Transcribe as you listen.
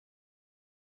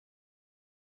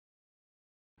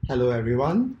Hello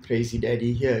everyone, Crazy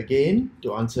Daddy here again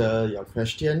to answer your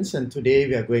questions, and today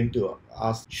we are going to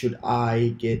ask, should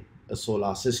I get a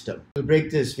solar system? We'll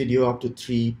break this video up to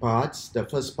three parts. The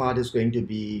first part is going to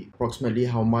be approximately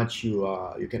how much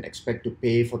you can expect to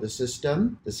pay for the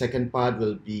system. The second part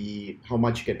will be how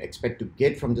much you can expect to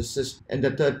get from the system, and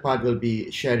the third part will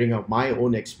be sharing of my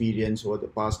own experience over the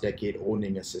past decade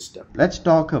owning a system. Let's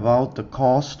talk about the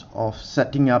cost of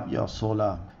setting up your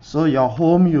solar. So your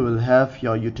home, you will have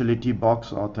your utility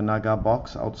box or Tenaga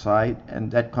box outside,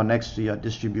 and that connects to your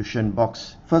distribution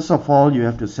box. First of all, you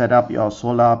have to set up your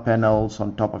solar panels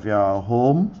on top of your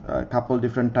home. A couple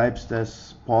different types.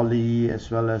 There's poly as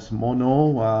well as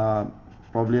mono.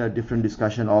 Probably a different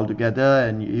discussion altogether,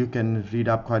 and you can read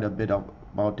up quite a bit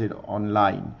about it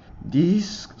online.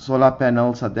 These solar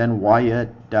panels are then wired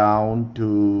down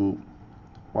to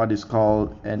what is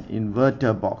called an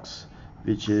inverter box,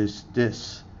 which is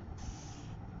this.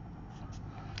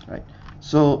 Right.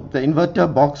 So the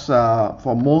inverter box,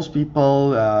 for most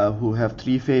people who have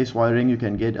three-phase wiring, you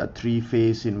can get a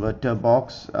three-phase inverter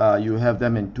box. You have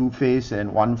them in two-phase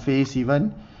and one-phase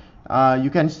even. You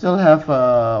can still have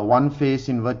a one-phase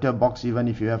inverter box even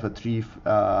if you have a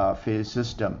three-phase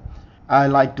system. I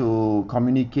like to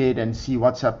communicate and see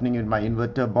what's happening in my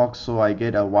inverter box, so I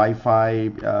get a Wi-Fi,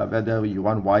 whether you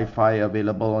want Wi-Fi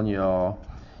available on your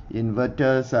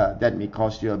inverters, that may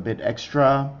cost you a bit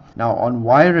extra. Now on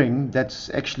wiring, that's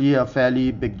actually a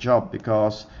fairly big job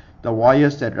because the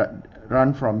wires that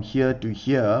run from here to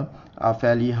here are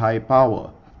fairly high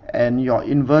power, and your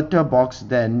inverter box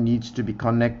then needs to be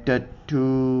connected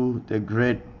to the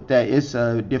grid. There is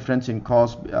a difference in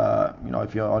cost,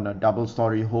 if you're on a double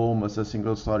story home versus a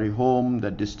single story home,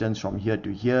 the distance from here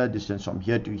to here, distance from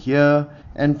here to here.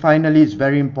 And finally, it's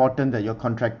very important that your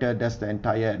contractor does the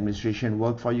entire administration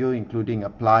work for you, including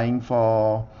applying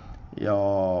for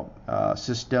your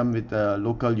system with the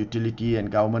local utility and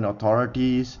government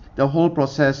authorities. The whole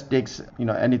process takes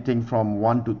anything from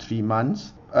 1 to 3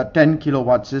 months. A 10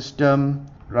 kilowatt system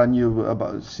run you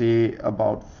about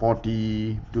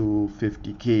 40 to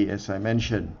 50k, as I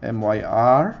mentioned.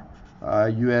 MYR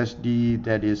USD,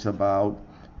 that is about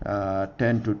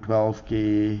 10 to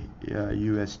 12k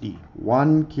USD.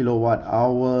 1 kilowatt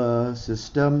hour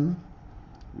system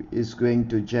is going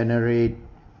to generate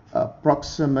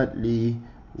approximately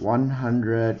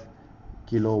 100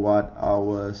 kilowatt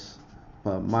hours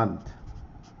per month,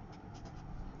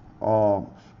 or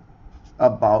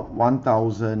about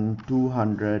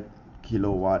 1,200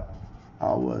 kilowatt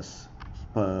hours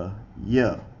per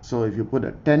year. So if you put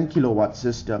a 10 kilowatt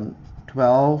system,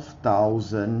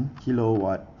 12,000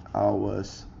 kilowatt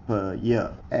hours per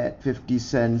year at 50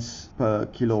 cents per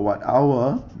kilowatt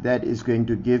hour, that is going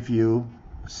to give you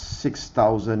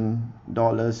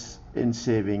 $6,000 in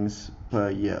savings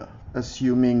per year.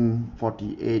 Assuming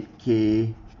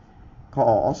 48k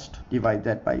cost, divide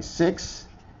that by 6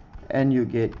 and you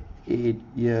get 8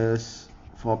 years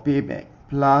for payback,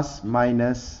 plus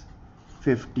minus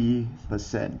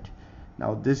 50%.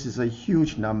 Now this is a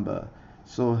huge number,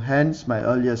 so hence my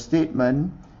earlier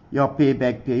statement, your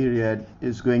payback period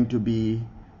is going to be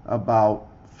about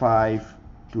 5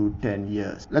 to 10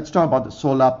 years. Let's talk about the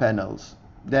solar panels.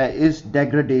 There is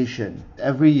degradation.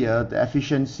 Every year, the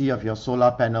efficiency of your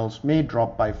solar panels may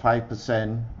drop by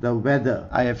 5%. The weather.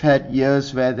 I have had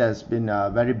years where there's been a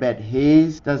very bad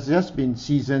haze. There's just been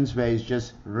seasons where it's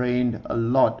just rained a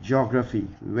lot. Geography.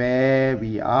 Where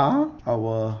we are,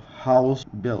 our house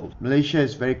built. Malaysia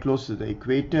is very close to the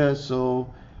equator, so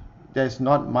there's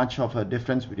not much of a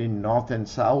difference between north and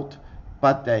south,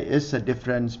 but there is a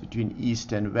difference between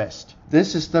east and west.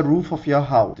 This is the roof of your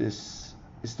house. This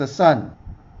is the sun.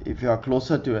 If you are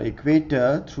closer to the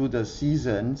equator, through the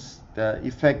seasons, the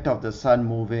effect of the sun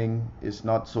moving is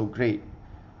not so great.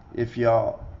 If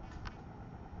you're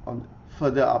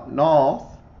further up north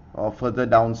or further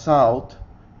down south,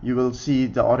 you will see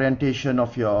the orientation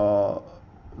of your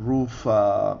roof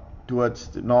towards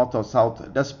the north or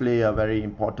south does play a very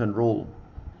important role.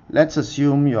 Let's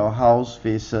assume your house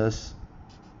faces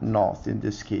north in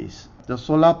this case. The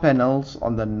solar panels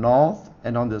on the north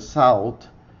and on the south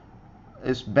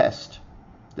is best.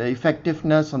 The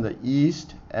effectiveness on the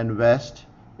east and west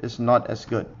is not as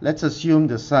good. Let's assume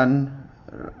the sun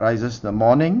rises in the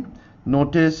morning.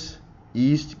 Notice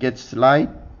east gets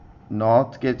light,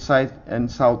 north gets light,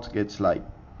 and south gets light.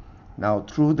 Now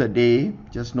through the day,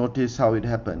 just notice how it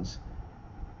happens.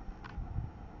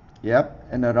 Yep,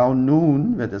 and around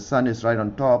noon, where the sun is right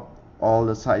on top, all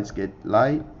the sides get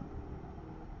light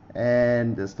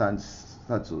and the sun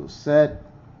starts to set.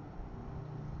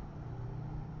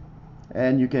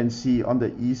 And you can see on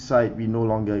the east side we no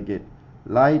longer get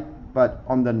light, but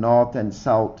on the north and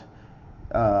south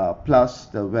plus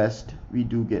the west we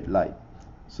do get light.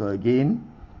 So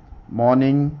again,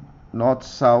 morning, north,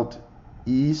 south,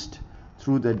 east,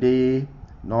 through the day,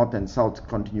 north and south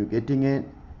continue getting it,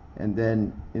 and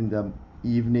then in the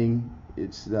evening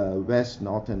it's the west,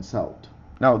 north and south.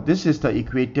 Now this is the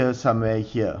equator somewhere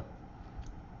here.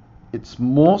 It's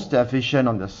most efficient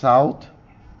on the south,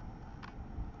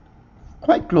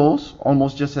 quite close,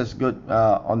 almost just as good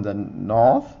on the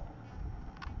north.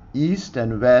 East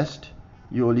and west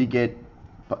you only get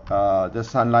the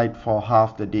sunlight for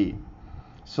half the day.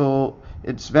 So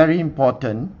it's very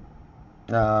important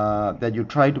that you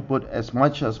try to put as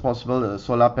much as possible the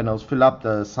solar panels, fill up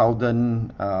the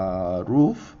southern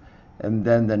roof and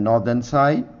then the northern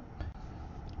side.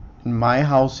 In my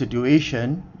house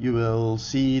situation, you will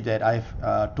see that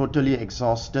I've totally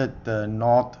exhausted the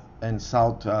north and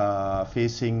south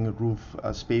facing roof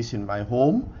space in my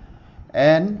home,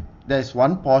 and there's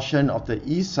one portion of the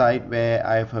east side where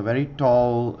I have a very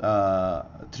tall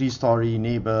 3-story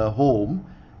neighbor home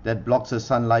that blocks the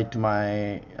sunlight to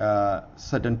my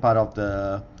certain part of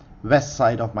the west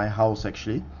side of my house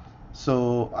actually.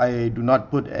 So I do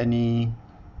not put any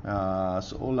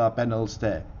solar panels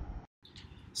there.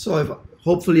 So I've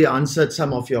hopefully answered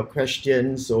some of your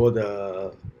questions over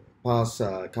the past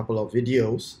couple of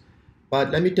videos,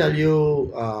 but let me tell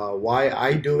you why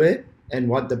I do it and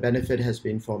what the benefit has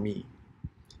been for me.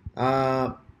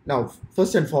 Now,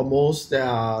 first and foremost, there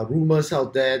are rumors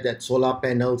out there that solar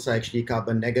panels are actually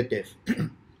carbon negative.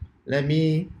 Let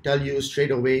me tell you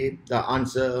straight away, the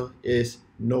answer is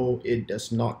no, it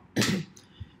does not.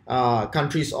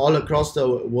 Countries all across the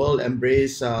world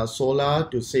embrace solar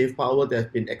to save power. There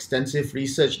has been extensive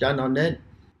research done on it.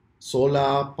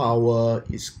 Solar power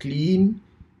is clean,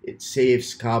 it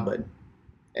saves carbon,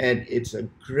 and it's a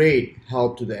great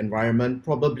help to the environment,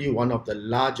 probably one of the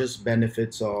largest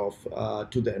benefits of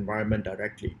to the environment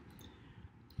directly.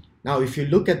 Now, if you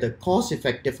look at the cost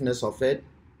effectiveness of it,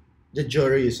 the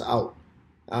jury is out.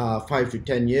 5 to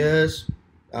 10 years,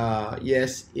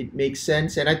 yes, it makes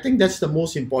sense. And I think that's the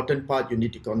most important part you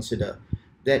need to consider,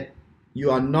 that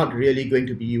you are not really going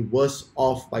to be worse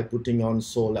off by putting on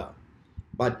solar.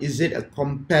 But is it a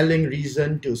compelling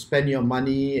reason to spend your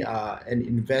money and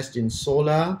invest in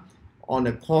solar on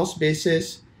a cost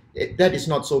basis? That is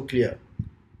not so clear.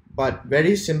 But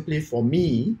very simply for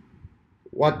me,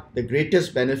 what the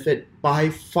greatest benefit by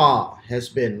far has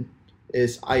been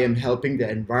is I am helping the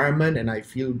environment and I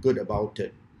feel good about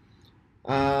it.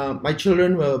 My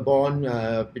children were born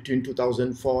between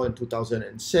 2004 and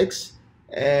 2006,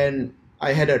 and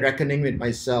I had a reckoning with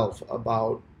myself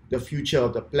about the future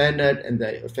of the planet and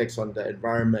the effects on the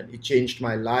environment. It changed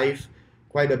my life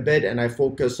quite a bit, and I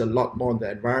focus a lot more on the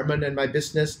environment, and my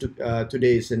business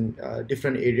today is in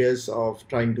different areas of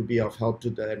trying to be of help to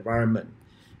the environment.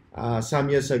 Some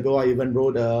years ago, I even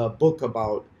wrote a book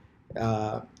about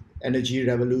energy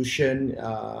revolution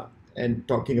and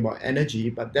talking about energy.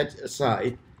 But that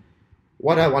aside,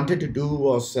 what I wanted to do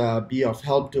was be of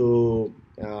help to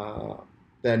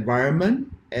the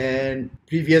environment. And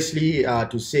previously,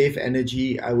 to save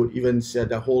energy, I would even say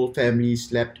the whole family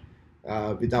slept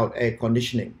without air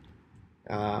conditioning.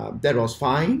 That was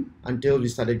fine until we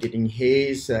started getting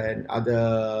haze and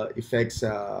other effects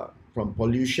from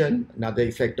pollution, another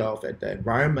effect of the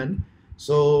environment.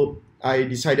 So I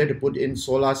decided to put in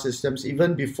solar systems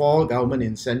even before government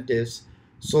incentives,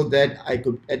 so that I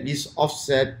could at least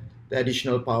offset the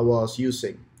additional power I was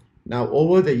using. Now,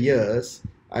 over the years,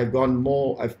 I've been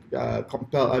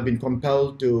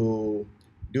compelled to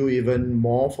do even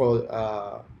more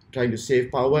for trying to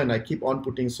save power, and I keep on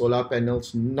putting solar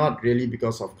panels, not really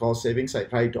because of cost savings. I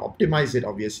try to optimize it,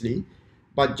 obviously,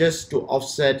 but just to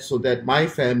offset so that my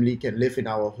family can live in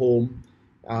our home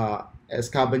as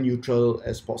carbon neutral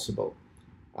as possible.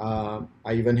 I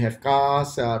even have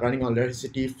cars running on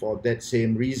electricity for that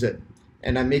same reason.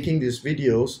 And I'm making these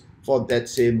videos for that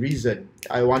same reason.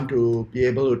 I want to be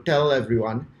able to tell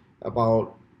everyone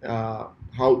about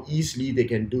how easily they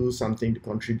can do something to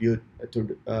contribute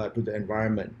to the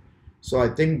environment. So I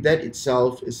think that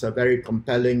itself is a very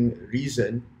compelling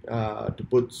reason to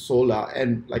put solar.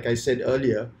 And like I said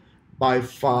earlier, by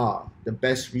far the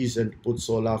best reason to put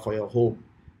solar for your home.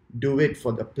 Do it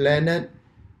for the planet,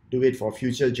 do it for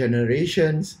future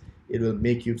generations. It will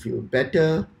make you feel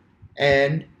better.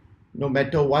 And no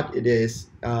matter what it is,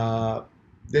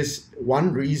 this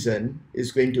one reason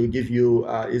is going to give you,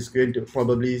 is going to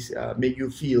probably make you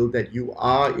feel that you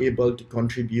are able to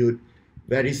contribute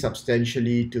very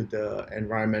substantially to the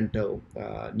environmental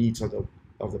needs of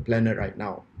the planet right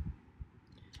now.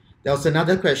 There was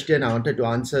another question I wanted to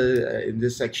answer in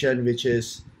this section, which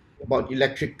is, about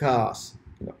electric cars.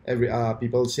 Every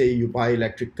people say you buy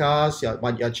electric cars,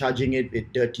 but you're charging it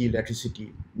with dirty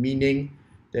electricity, meaning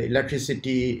the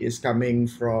electricity is coming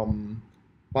from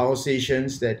power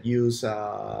stations that use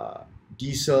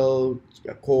diesel,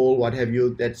 coal, what have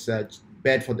you. That's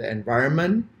bad for the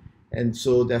environment, and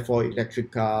so therefore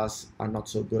electric cars are not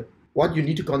so good. What you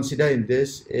need to consider in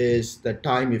this is the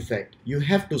time effect. You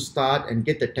have to start and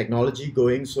get the technology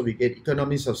going, so we get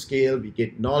economies of scale, we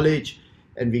get knowledge,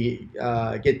 and we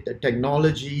get the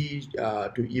technology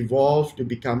to evolve to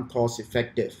become cost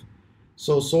effective.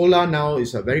 So solar now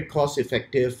is a very cost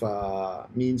effective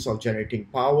means of generating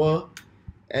power,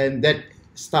 and that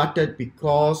started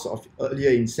because of earlier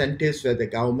incentives where the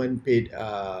government paid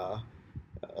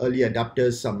early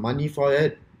adopters some money for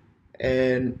it,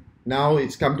 and now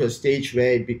it's come to a stage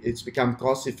where it's become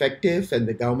cost effective, and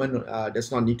the government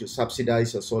does not need to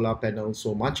subsidize a solar panel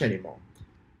so much anymore.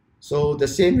 So the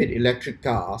same with electric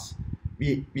cars.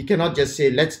 We cannot just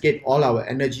say, let's get all our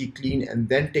energy clean and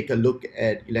then take a look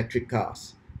at electric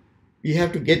cars. We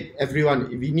have to get everyone,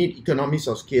 we need economies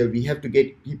of scale. We have to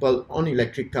get people on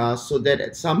electric cars so that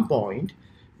at some point,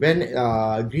 when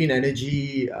green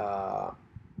energy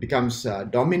becomes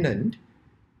dominant,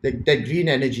 that green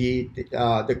energy,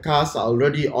 the cars are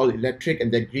already all electric,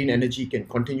 and that green energy can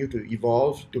continue to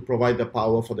evolve to provide the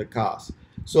power for the cars.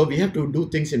 So we have to do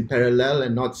things in parallel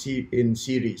and not in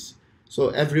series. So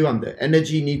everyone, the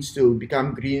energy needs to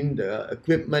become green, the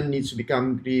equipment needs to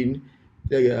become green.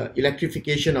 The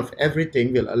electrification of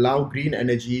everything will allow green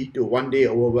energy to one day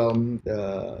overwhelm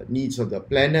the needs of the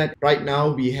planet. Right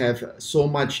now, we have so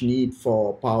much need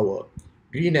for power.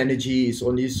 Green energy is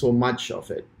only so much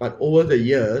of it. But over the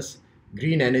years,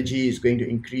 green energy is going to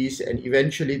increase, and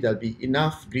eventually there'll be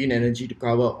enough green energy to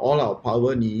cover all our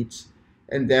power needs.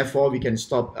 And therefore, we can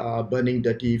stop burning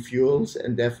dirty fuels,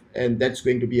 and that's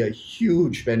going to be a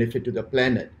huge benefit to the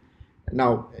planet.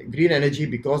 Now, green energy,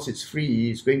 because it's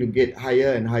free, is going to get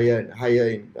higher and higher and higher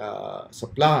in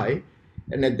supply.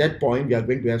 And at that point, we are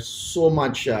going to have so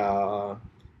much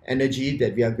energy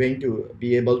that we are going to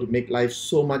be able to make life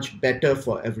so much better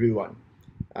for everyone.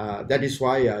 That is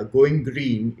why going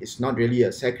green is not really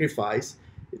a sacrifice.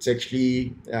 It's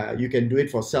actually, you can do it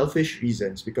for selfish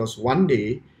reasons, because one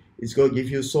day it's going to give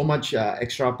you so much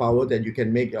extra power that you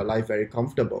can make your life very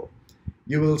comfortable.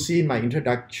 You will see my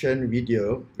introduction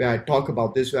video where I talk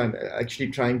about this, where I'm actually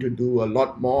trying to do a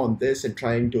lot more on this and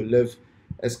trying to live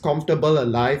as comfortable a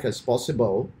life as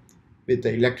possible with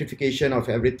the electrification of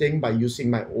everything by using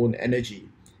my own energy.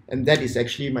 And that is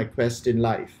actually my quest in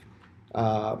life.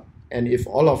 And if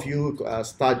all of you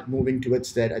start moving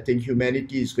towards that, I think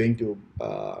humanity is going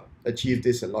to achieve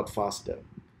this a lot faster.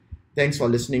 Thanks for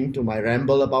listening to my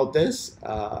ramble about this,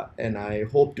 and I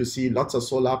hope to see lots of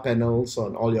solar panels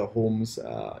on all your homes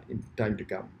in time to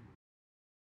come.